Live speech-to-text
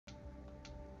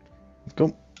Let's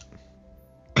go.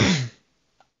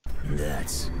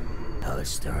 That's how it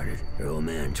started. Her old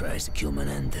man tries to kill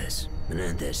Menendez.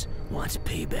 Menendez wants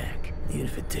payback, even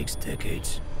if it takes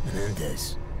decades.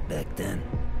 Menendez, back then,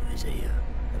 was a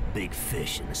big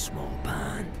fish in a small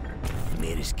pond. He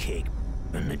made his cake,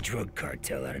 running a drug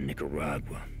cartel out of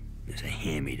Nicaragua. It was a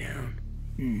hand-me-down.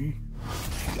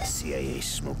 The CIA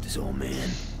smoked his old man.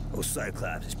 Old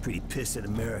Cyclops is pretty pissed at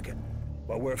America.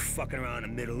 While we're fucking around the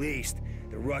Middle East,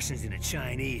 the Russians and the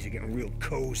Chinese are getting real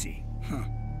cozy.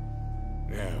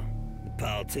 Now, the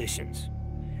politicians,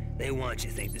 they want you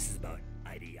to think this is about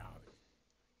ideology.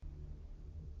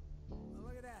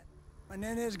 Look at that.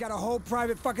 Menendez got a whole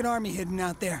private fucking army hidden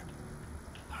out there.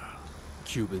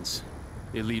 Cubans.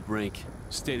 Elite rank.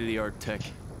 State-of-the-art tech.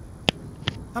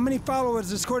 How many followers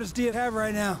does Cortes Diaz have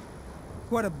right now?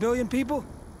 What, 1 billion people?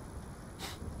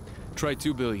 Try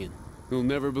 2 billion. You'll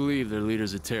never believe their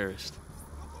leader's a terrorist.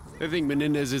 They think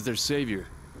Menendez is their savior.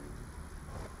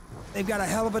 They've got a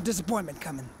hell of a disappointment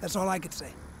coming. That's all I could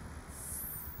say.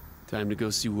 Time to go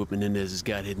see what Menendez has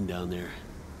got hidden down there.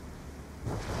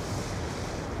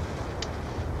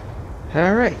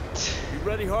 All right. You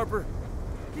ready, Harper?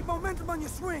 Keep momentum on your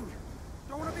swing.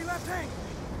 Don't want to be left hanging.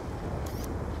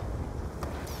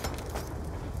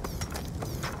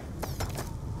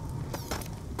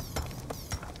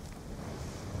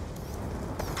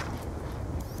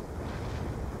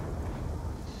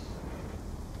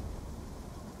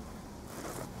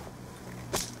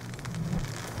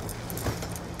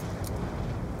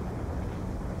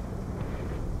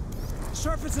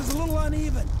 Surface is a little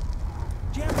uneven.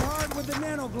 Jam hard with the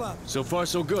nano glove. So far,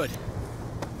 so good.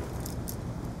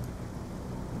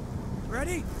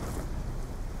 Ready?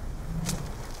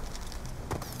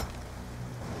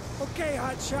 Okay,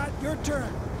 hotshot, your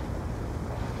turn.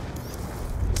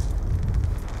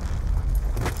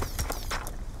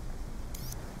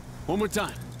 One more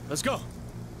time. Let's go.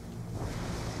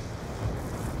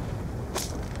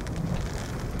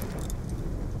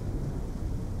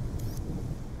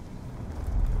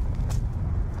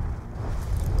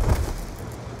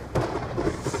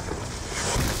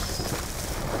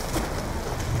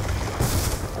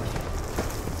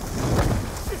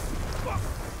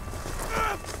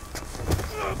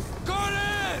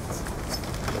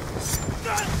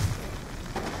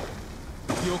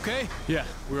 You okay? Yeah,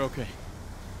 we're okay.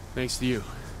 Thanks to you.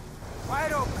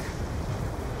 Wide open.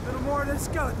 A little more than a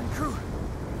skeleton crew.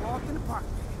 Walk in the park.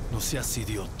 No seas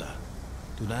idiota.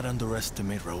 Do not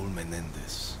underestimate Raul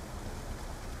Menendez.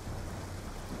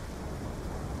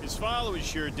 His followers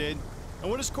sure did. And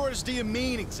what does Cortes Diaz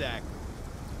mean exactly?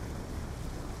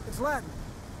 It's Latin.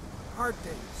 Heart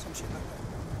day, some shit like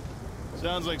that.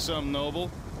 Sounds like something noble.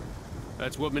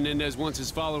 That's what Menendez wants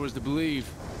his followers to believe.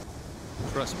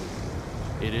 Trust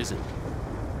me, it isn't.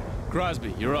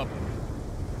 Crosby, you're up.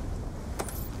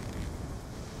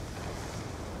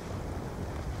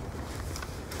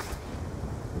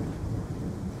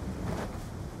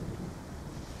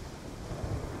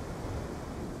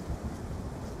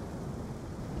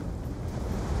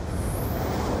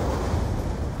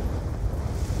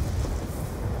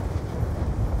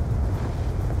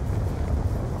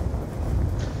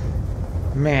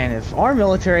 Man, if our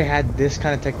military had this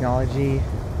kind of technology,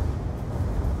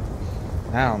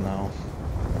 I don't know.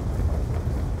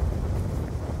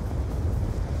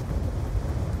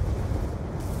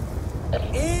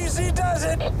 Easy does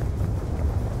it.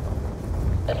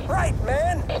 Right,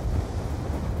 man.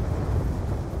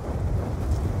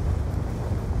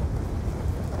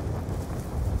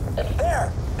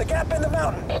 There, the gap in the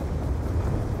mountain.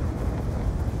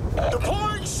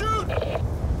 Deploying shoot!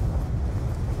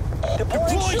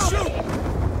 Deploying shoot.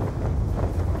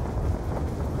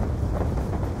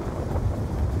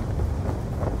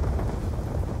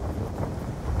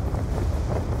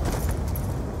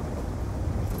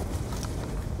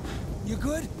 You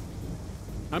good?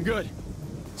 I'm good.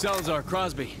 Salazar,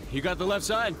 Crosby, you got the left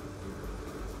side?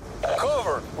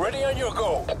 Cover! Ready on your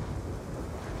go!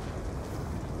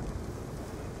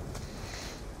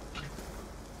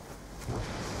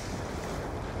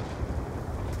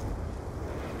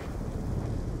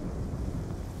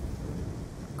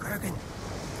 Kurgan,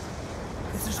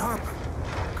 this is Harper.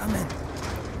 Come in.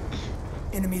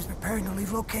 Enemies preparing to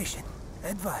leave location.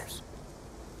 Advise.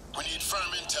 We need firm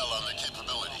intel on their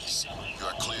capabilities. You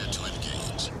are clear to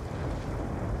engage.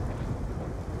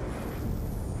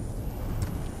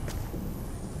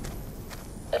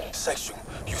 Section,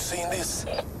 you seen this?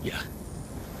 Yeah.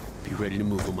 Be ready to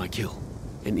move on my kill.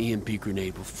 An EMP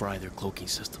grenade will fry their cloaking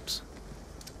systems.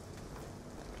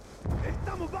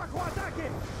 Estamos bajo ataque.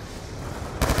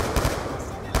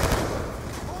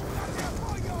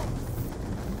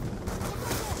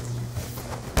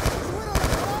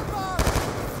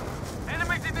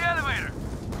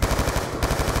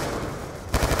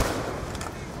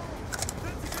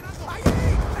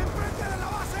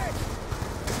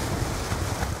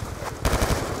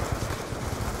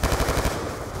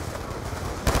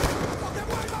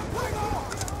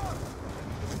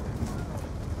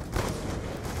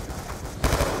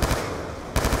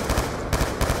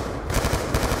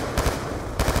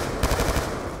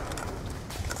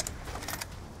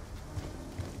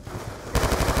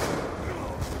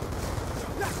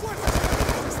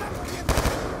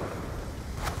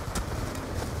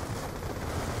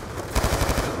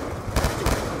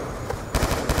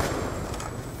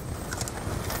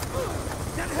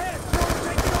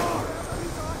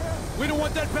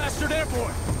 Got that bastard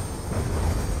airborne!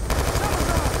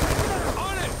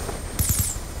 On it!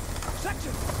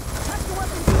 Section! Attack the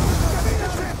weapons!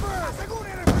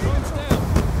 Guns down!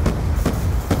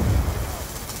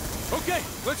 Okay,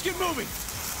 let's get moving!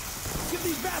 Give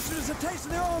these bastards a taste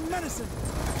of their own medicine!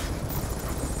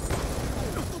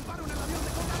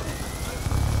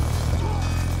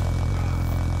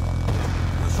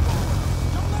 Push forward!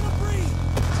 Don't let them breathe!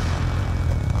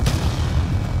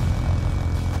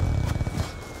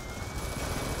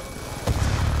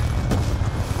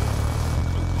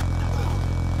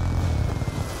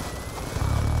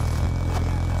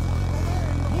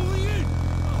 Pulling in!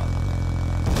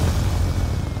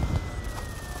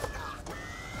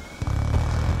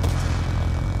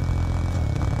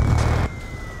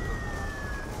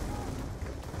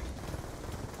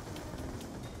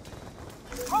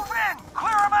 Move in!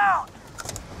 Clear them out!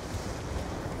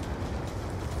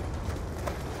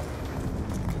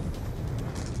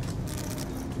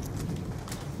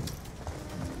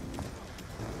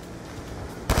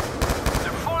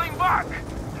 They're falling back!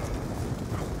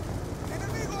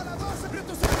 Enemigo a la base!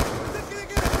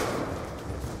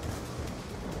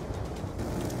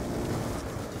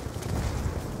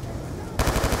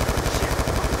 Shit!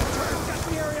 Got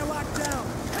the area locked down!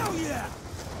 Hell yeah!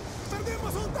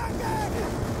 Perdimos un tanque!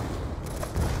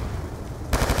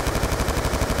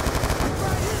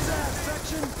 Try his ass,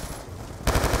 section!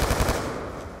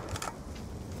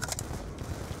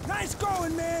 Nice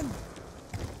going, man!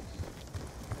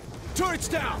 Turrets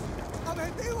down!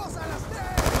 ¡Objetivos a las 10!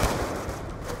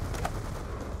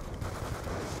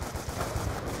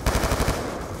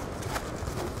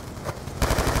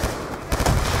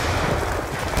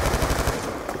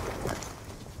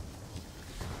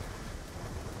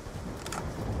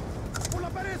 ¡Por la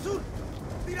pared sur!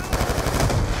 ¡Tirador!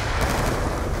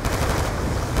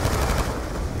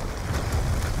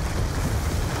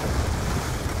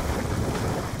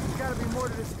 There's gotta be more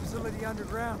to this facility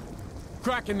underground.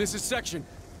 Kraken, this is Section.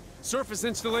 Surface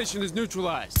installation is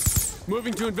neutralized.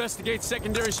 Moving to investigate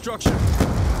secondary structure.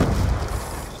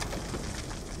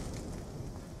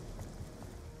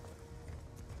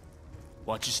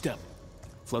 Watch your step.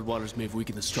 Floodwaters may have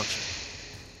weakened the structure.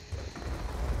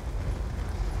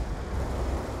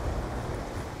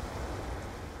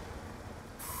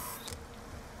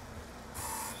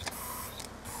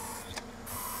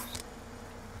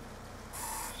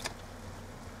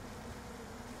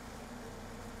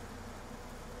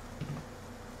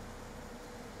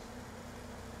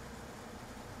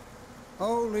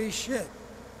 Holy shit.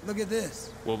 Look at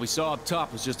this. What we saw up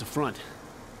top was just a front.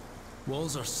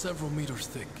 Walls are several meters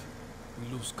thick. We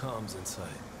lose comms inside.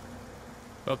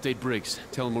 Update Briggs.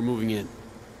 Tell him we're moving in.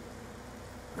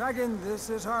 Dragon,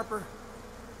 this is Harper.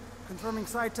 Confirming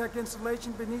SciTech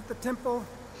installation beneath the temple.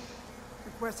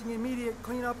 Requesting immediate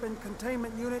cleanup and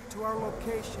containment unit to our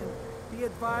location. Be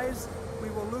advised, we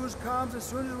will lose comms as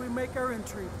soon as we make our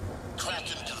entry.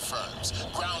 Kraken confirms.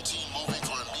 Ground team moving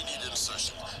for immediate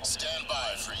insertion. Stand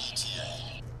by for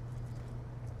ETA.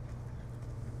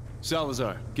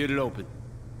 Salazar, get it open.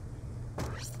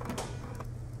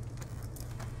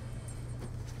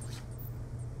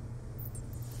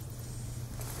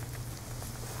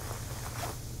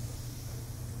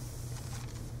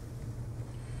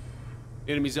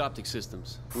 Enemy's optic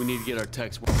systems. We need to get our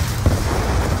techs. They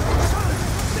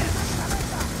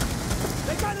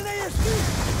got an ASD!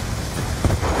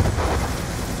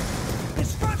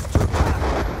 His front's too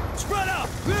tough! Spread out!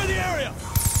 Clear the area!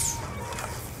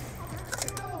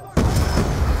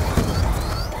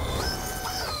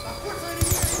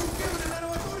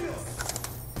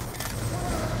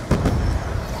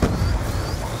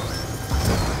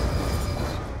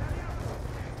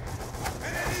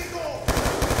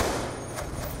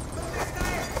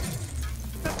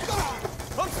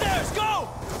 Upstairs, go!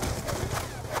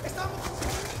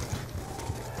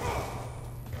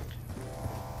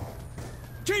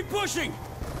 Keep pushing!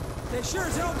 They sure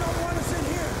as hell don't want us in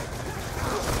here!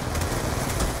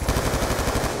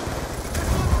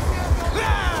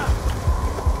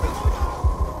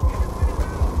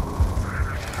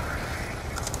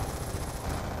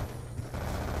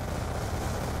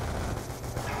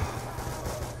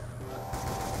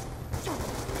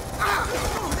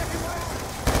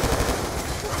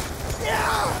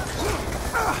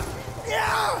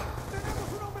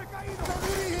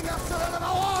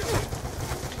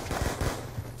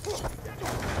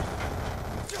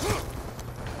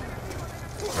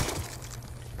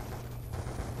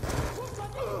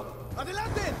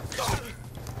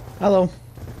 Hello.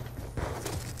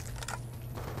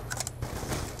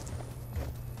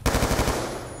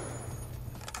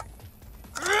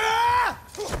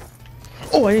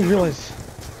 Oh, I didn't realize.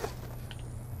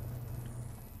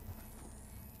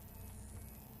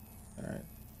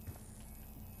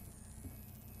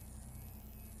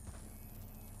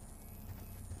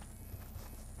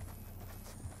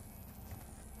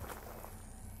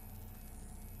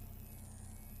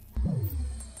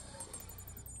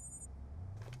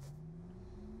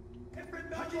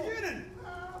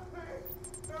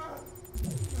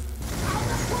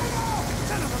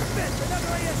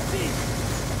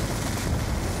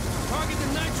 Target the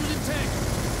nitrogen tank.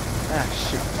 Ah,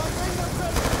 shit.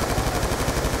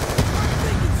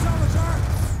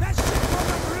 That shit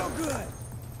rolled up real good.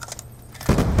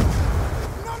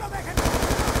 No lo dejen.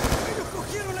 Ellos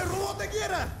cogieron el robot de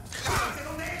guerra.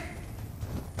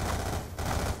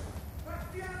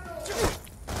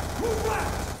 Move back.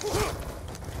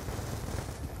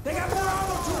 They got more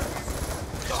ammo to it.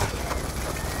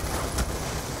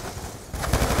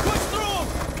 Push through!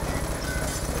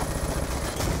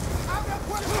 Abra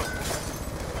puerta.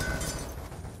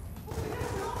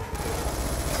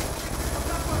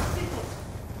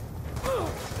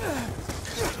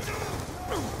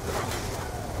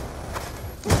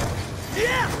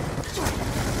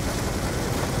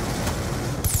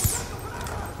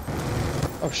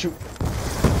 Oh shoot.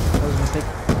 That was a mistake.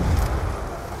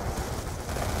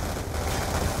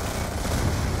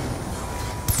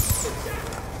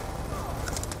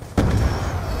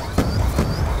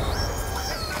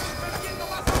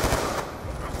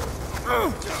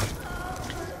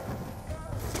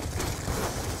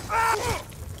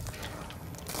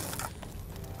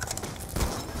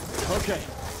 Okay,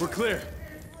 we're clear.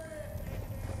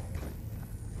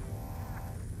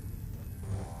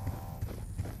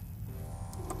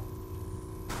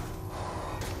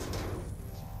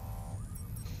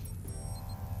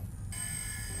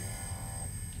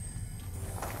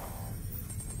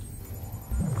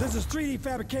 This is 3D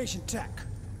fabrication tech.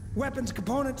 Weapons,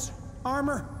 components,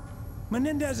 armor.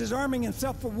 Menendez is arming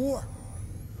himself for war.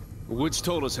 Woods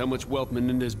told us how much wealth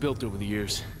Menendez built over the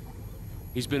years.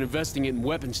 He's been investing it in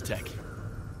weapons tech.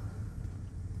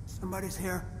 Somebody's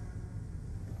here.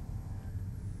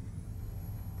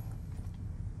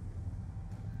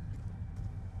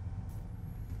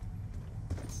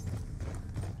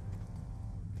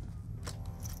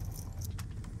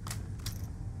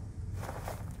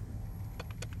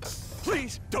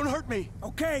 Please, don't hurt me.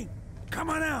 Okay, come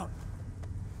on out.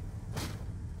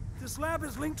 This lab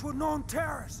is linked to a known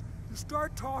terrorist. You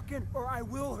start talking or I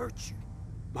will hurt you.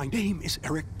 My name is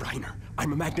Eric Briner.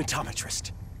 I'm a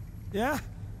magnetometrist. Yeah?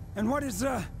 And what is,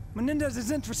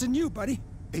 Menendez's interest in you, buddy?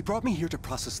 They brought me here to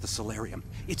process the Solarium.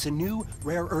 It's a new,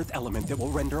 rare earth element that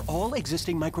will render all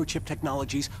existing microchip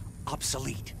technologies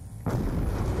obsolete.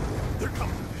 They're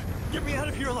coming. Get me out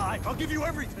of here alive. I'll give you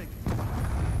everything.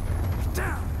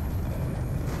 Down!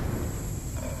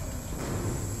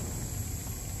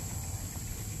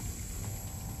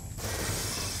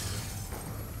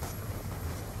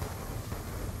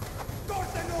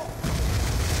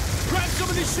 Grab some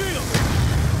of these shields!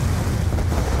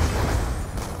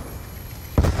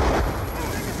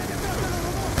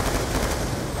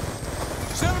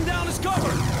 Set him down as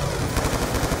cover!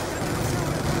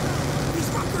 These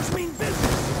fuckers mean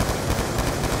business!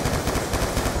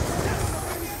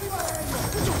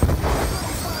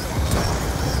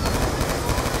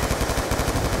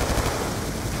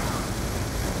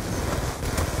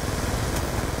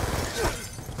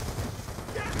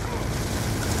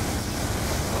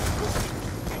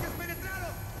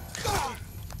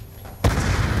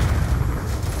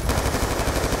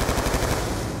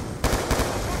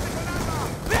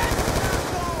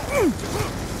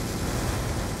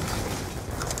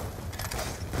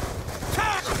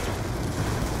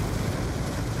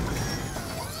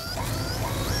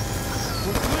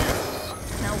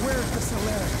 Now where's the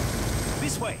Solarium?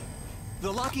 This way.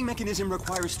 The locking mechanism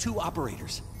requires 2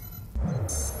 operators.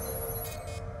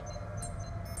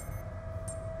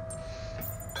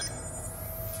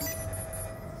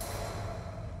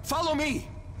 Follow me!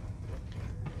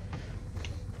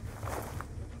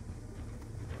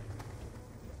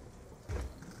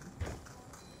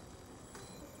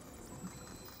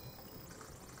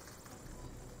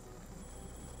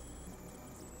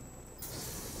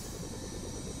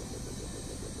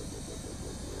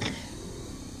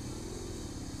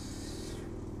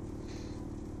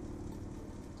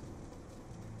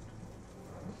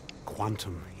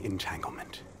 Quantum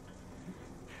entanglement.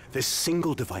 This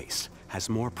single device has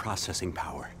more processing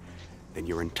power than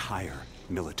your entire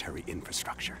military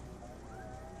infrastructure.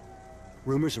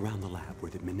 Rumors around the lab were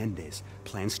that Menendez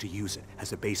plans to use it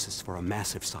as a basis for a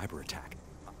massive cyber attack.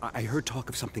 I heard talk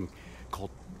of something called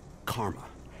Karma.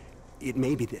 It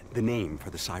may be the name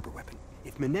for the cyber weapon.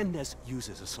 If Menendez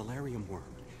uses a Solarium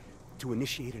worm to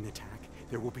initiate an attack,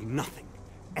 there will be nothing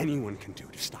anyone can do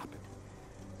to stop it.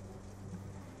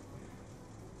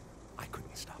 I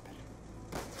couldn't stop it.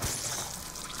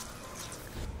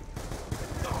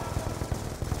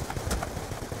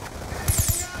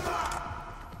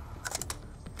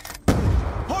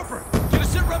 Harper, get a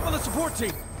sit rep on the support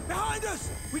team. Behind us!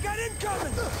 We got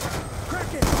incoming!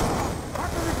 Kraken!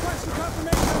 Harper requests Requesting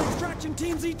confirmation on extraction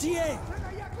team's ETA.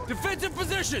 Defensive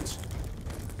positions!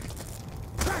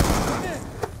 Track, come in.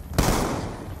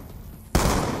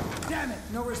 Damn it,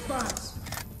 no response.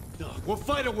 We'll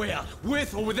fight our way out,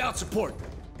 with or without support.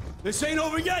 This ain't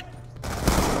over yet!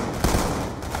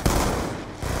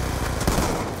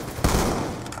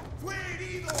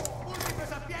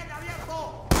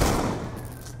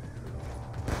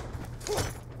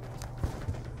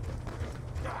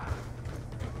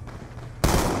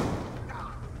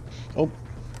 Oh,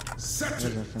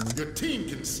 Section, your team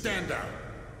can stand out.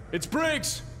 It's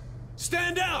Briggs!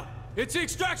 Stand out! It's the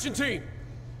extraction team!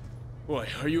 Boy,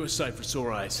 are you a sight for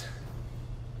sore eyes.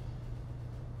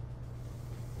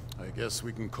 I guess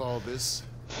we can call this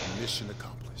mission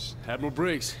accomplished. Admiral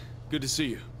Briggs, good to see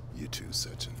you. You too,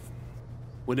 Section.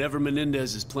 Whatever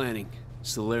Menendez is planning,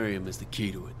 Solarium is the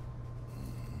key to it.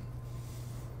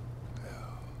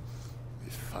 Well,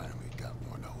 we finally got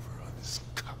one over on this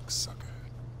cocksucker.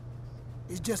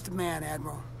 He's just a man,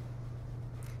 Admiral.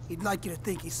 He'd like you to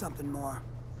think he's something more.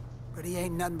 But he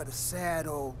ain't nothing but a sad,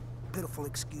 old, pitiful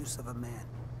excuse of a man.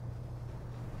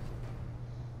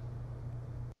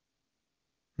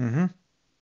 mm-hmm.